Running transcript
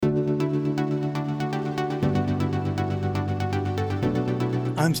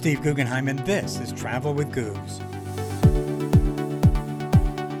I'm Steve Guggenheim, and this is Travel with Goobs.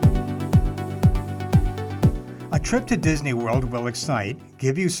 A trip to Disney World will excite,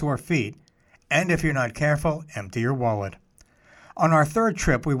 give you sore feet, and if you're not careful, empty your wallet. On our third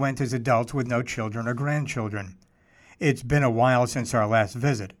trip, we went as adults with no children or grandchildren. It's been a while since our last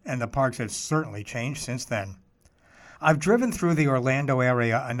visit, and the parks have certainly changed since then. I've driven through the Orlando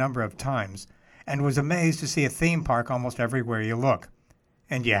area a number of times and was amazed to see a theme park almost everywhere you look.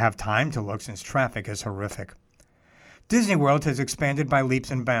 And you have time to look since traffic is horrific. Disney World has expanded by leaps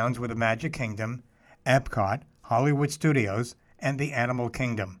and bounds with the Magic Kingdom, Epcot, Hollywood Studios, and the Animal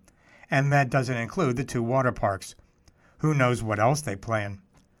Kingdom. And that doesn't include the 2 water parks. Who knows what else they plan?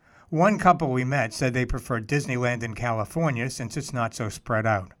 One couple we met said they prefer Disneyland in California since it's not so spread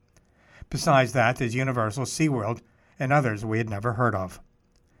out. Besides that, there's Universal, SeaWorld, and others we had never heard of.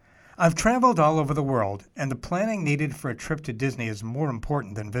 I've traveled all over the world, and the planning needed for a trip to Disney is more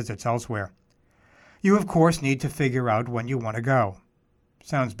important than visits elsewhere. You, of course, need to figure out when you want to go.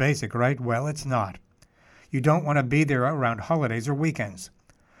 Sounds basic, right? Well, it's not. You don't want to be there around holidays or weekends.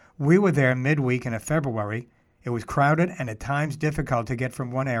 We were there midweek in February. It was crowded and at times difficult to get from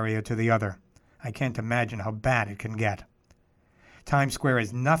one area to the other. I can't imagine how bad it can get. Times Square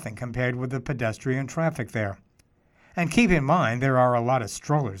is nothing compared with the pedestrian traffic there. And keep in mind, there are a lot of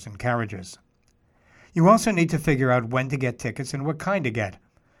strollers and carriages. You also need to figure out when to get tickets and what kind to get.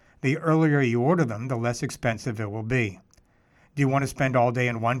 The earlier you order them, the less expensive it will be. Do you want to spend all day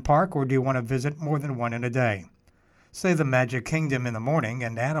in one park, or do you want to visit more than one in a day? Say the Magic Kingdom in the morning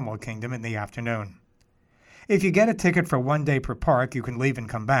and Animal Kingdom in the afternoon. If you get a ticket for 1 day per park, you can leave and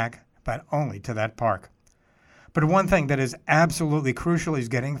come back, but only to that park. But one thing that is absolutely crucial is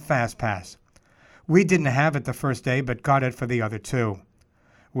getting FastPass. We didn't have it the first day, but got it for the other 2.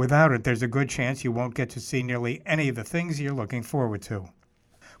 Without it, there's a good chance you won't get to see nearly any of the things you're looking forward to.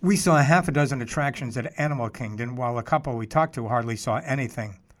 We saw half a dozen attractions at Animal Kingdom, while a couple we talked to hardly saw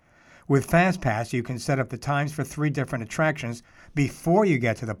anything. With FastPass, you can set up the times for 3 different attractions before you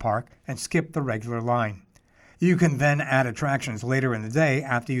get to the park and skip the regular line. You can then add attractions later in the day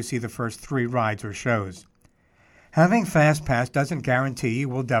after you see the first 3 rides or shows. Having FastPass doesn't guarantee you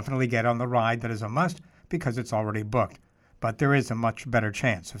will definitely get on the ride that is a must because it's already booked, but there is a much better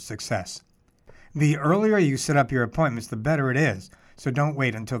chance of success. The earlier you set up your appointments, the better it is, so don't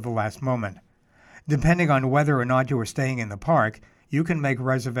wait until the last moment. Depending on whether or not you are staying in the park, you can make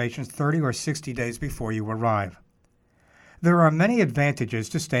reservations 30 or 60 days before you arrive. There are many advantages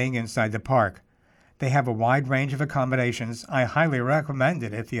to staying inside the park. They have a wide range of accommodations. I highly recommend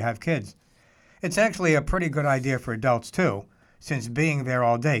it if you have kids. It's actually a pretty good idea for adults too, since being there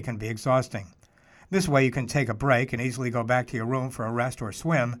all day can be exhausting. This way you can take a break and easily go back to your room for a rest or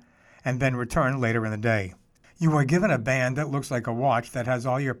swim, and then return later in the day. You are given a band that looks like a watch that has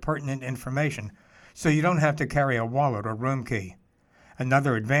all your pertinent information, so you don't have to carry a wallet or room key.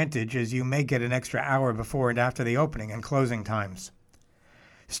 Another advantage is you may get an extra hour before and after the opening and closing times.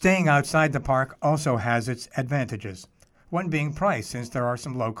 Staying outside the park also has its advantages, one being price, since there are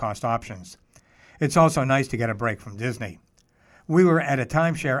some low-cost options. It's also nice to get a break from Disney. We were at a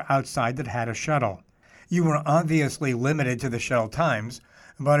timeshare outside that had a shuttle. You were obviously limited to the shuttle times,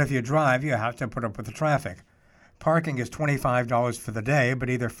 but if you drive, you have to put up with the traffic. Parking is $25 for the day, but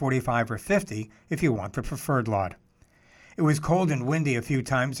either $45 or $50 if you want the preferred lot. It was cold and windy a few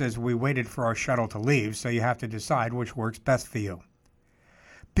times as we waited for our shuttle to leave, so you have to decide which works best for you.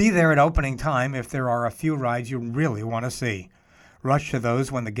 Be there at opening time if there are a few rides you really want to see. Rush to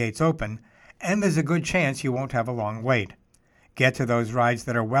those when the gates open, and there's a good chance you won't have a long wait. Get to those rides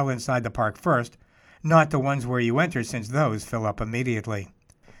that are well inside the park first, not the ones where you enter, since those fill up immediately.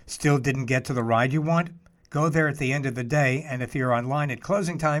 Still didn't get to the ride you want? Go there at the end of the day, and if you're online at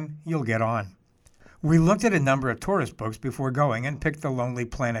closing time, you'll get on. We looked at a number of tourist books before going and picked the Lonely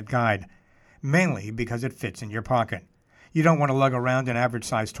Planet Guide, mainly because it fits in your pocket. You don't want to lug around an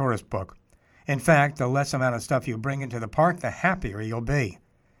average-sized tourist book. In fact, the less amount of stuff you bring into the park, the happier you'll be.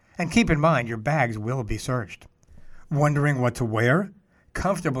 And keep in mind, your bags will be searched. Wondering what to wear?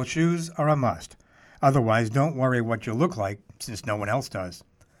 Comfortable shoes are a must. Otherwise, don't worry what you look like, since no one else does.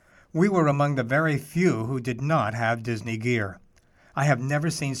 We were among the very few who did not have Disney gear. I have never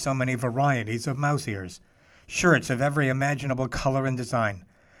seen so many varieties of mouse ears. Shirts of every imaginable color and design.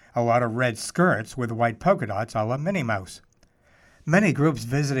 A lot of red skirts with white polka dots a la Minnie Mouse. Many groups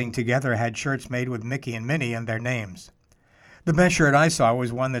visiting together had shirts made with Mickey and Minnie and their names. The best shirt I saw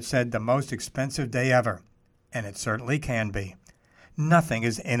was one that said, "The most expensive day ever." And it certainly can be. Nothing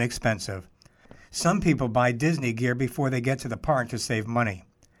is inexpensive. Some people buy Disney gear before they get to the park to save money.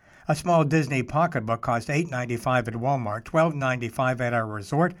 A small Disney pocketbook cost $8.95 at Walmart, $12.95 at our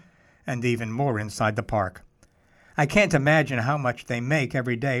resort, and even more inside the park. I can't imagine how much they make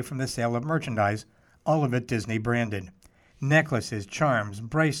every day from the sale of merchandise, all of it Disney branded. Necklaces, charms,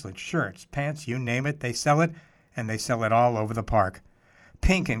 bracelets, shirts, pants, you name it, they sell it, and they sell it all over the park.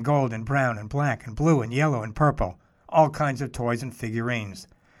 Pink and gold and brown and black and blue and yellow and purple, all kinds of toys and figurines.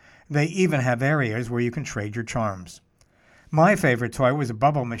 They even have areas where you can trade your charms. My favorite toy was a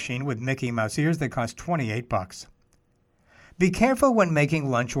bubble machine with Mickey Mouse ears that cost $28. Be careful when making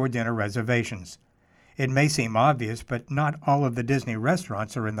lunch or dinner reservations. It may seem obvious, but not all of the Disney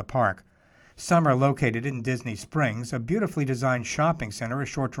restaurants are in the park. Some are located in Disney Springs, a beautifully designed shopping center a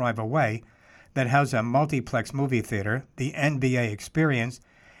short drive away that houses a multiplex movie theater, the NBA Experience,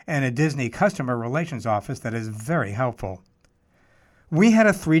 and a Disney customer relations office that is very helpful. We had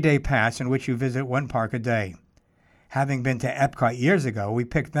a 3-day pass in which you visit one park a day. Having been to Epcot years ago, we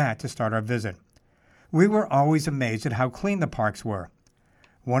picked that to start our visit. We were always amazed at how clean the parks were.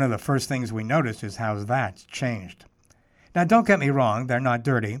 One of the first things we noticed is how that's changed. Now, don't get me wrong, they're not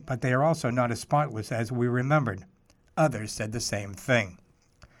dirty, but they are also not as spotless as we remembered. Others said the same thing.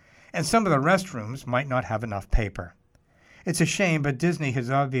 And some of the restrooms might not have enough paper. It's a shame, but Disney has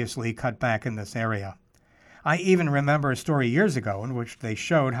obviously cut back in this area. I even remember a story years ago in which they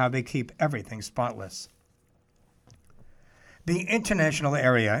showed how they keep everything spotless. The international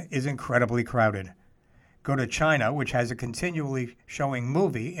area is incredibly crowded. Go to China, which has a continually showing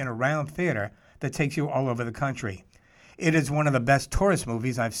movie in a round theater that takes you all over the country. It is one of the best tourist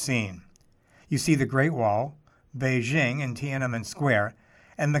movies I've seen. You see the Great Wall, Beijing and Tiananmen Square,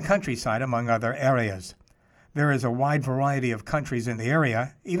 and the countryside, among other areas. There is a wide variety of countries in the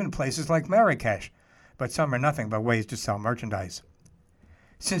area, even places like Marrakesh, but some are nothing but ways to sell merchandise.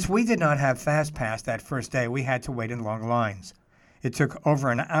 Since we did not have Fast Pass that first day, we had to wait in long lines. It took over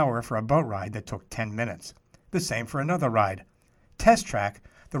an hour for a boat ride that took 10 minutes. The same for another ride. Test Track,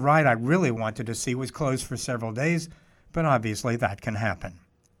 the ride I really wanted to see, was closed for several days, but obviously that can happen.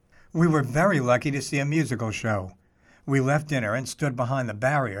 We were very lucky to see a musical show. We left dinner and stood behind the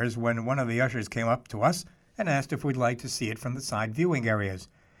barriers when one of the ushers came up to us and asked if we'd like to see it from the side viewing areas.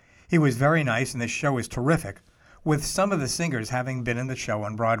 He was very nice, and the show was terrific, with some of the singers having been in the show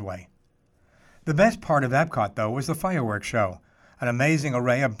on Broadway. The best part of Epcot, though, was the fireworks show. An amazing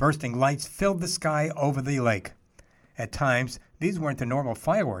array of bursting lights filled the sky over the lake. At times, these weren't the normal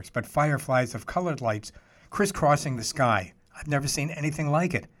fireworks, but fireflies of colored lights crisscrossing the sky. I've never seen anything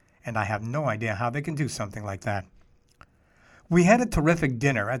like it, and I have no idea how they can do something like that. We had a terrific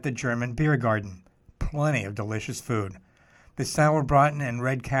dinner at the German Beer Garden. Plenty of delicious food. The sauerbraten and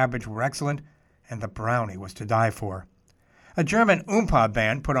red cabbage were excellent, and the brownie was to die for. A German Oompa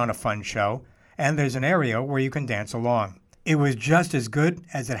band put on a fun show, and there's an area where you can dance along. It was just as good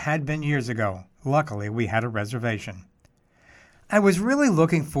as it had been years ago. Luckily, we had a reservation. I was really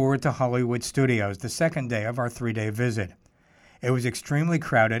looking forward to Hollywood Studios, the second day of our 3-day visit. It was extremely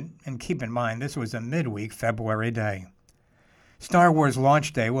crowded, and keep in mind this was a midweek February day. Star Wars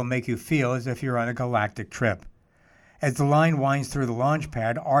Launch Day will make you feel as if you're on a galactic trip. As the line winds through the launch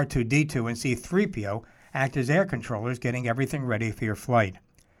pad, R2-D2 and C-3PO act as air controllers, getting everything ready for your flight.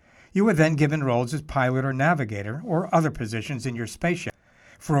 You are then given roles as pilot or navigator or other positions in your spaceship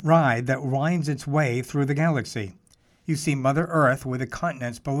for a ride that winds its way through the galaxy. You see Mother Earth with the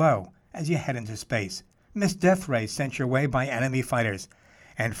continents below as you head into space, miss death rays sent your way by enemy fighters,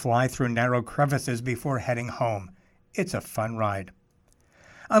 and fly through narrow crevices before heading home. It's a fun ride.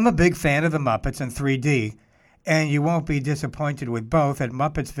 I'm a big fan of the Muppets in 3D, and you won't be disappointed with both at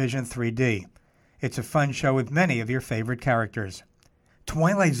Muppets Vision 3D. It's a fun show with many of your favorite characters.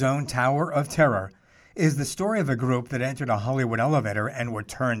 Twilight Zone Tower of Terror is the story of a group that entered a Hollywood elevator and were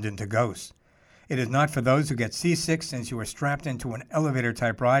turned into ghosts. It is not for those who get seasick, since you are strapped into an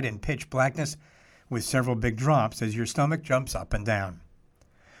elevator-type ride in pitch blackness with several big drops as your stomach jumps up and down.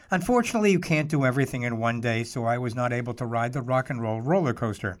 Unfortunately, you can't do everything in one day, so I was not able to ride the Rock and Roll roller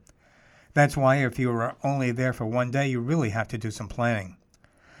coaster. That's why if you are only there for one day, you really have to do some planning.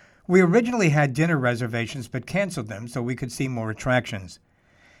 We originally had dinner reservations but canceled them so we could see more attractions.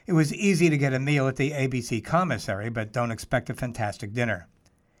 It was easy to get a meal at the ABC commissary, but don't expect a fantastic dinner.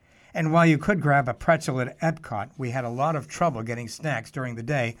 And while you could grab a pretzel at Epcot, we had a lot of trouble getting snacks during the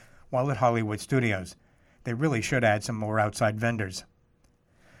day while at Hollywood Studios. They really should add some more outside vendors.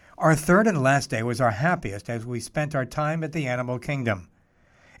 Our third and last day was our happiest as we spent our time at the Animal Kingdom.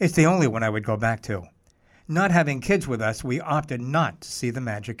 It's the only one I would go back to. Not having kids with us, we opted not to see the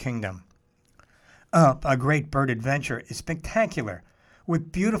Magic Kingdom. Up, a Great Bird Adventure is spectacular,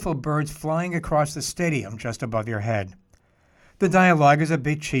 with beautiful birds flying across the stadium just above your head. The dialogue is a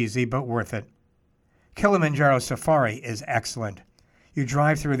bit cheesy, but worth it. Kilimanjaro Safari is excellent. You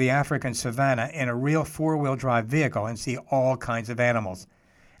drive through the African savanna in a real four-wheel drive vehicle and see all kinds of animals.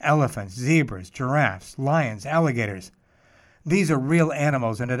 Elephants, zebras, giraffes, lions, alligators. These are real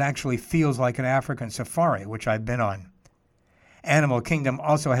animals, and it actually feels like an African safari, which I've been on. Animal Kingdom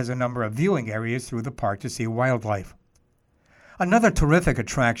also has a number of viewing areas through the park to see wildlife. Another terrific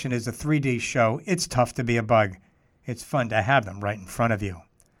attraction is the 3D show, It's Tough to Be a Bug. It's fun to have them right in front of you.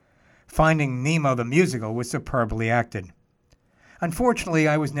 Finding Nemo the Musical was superbly acted. Unfortunately,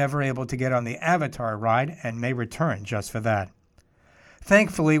 I was never able to get on the Avatar ride and may return just for that.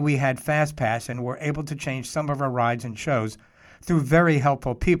 Thankfully, we had FastPass and were able to change some of our rides and shows through very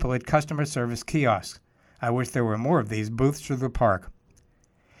helpful people at customer service kiosks. I wish there were more of these booths through the park.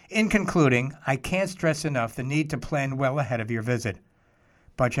 In concluding, I can't stress enough the need to plan well ahead of your visit.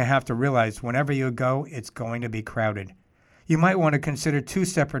 But you have to realize whenever you go, it's going to be crowded. You might want to consider 2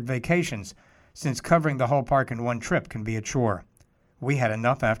 separate vacations, since covering the whole park in one trip can be a chore. We had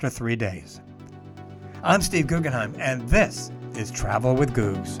enough after 3 days. I'm Steve Guggenheim, and this is Travel with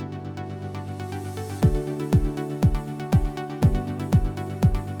Googs.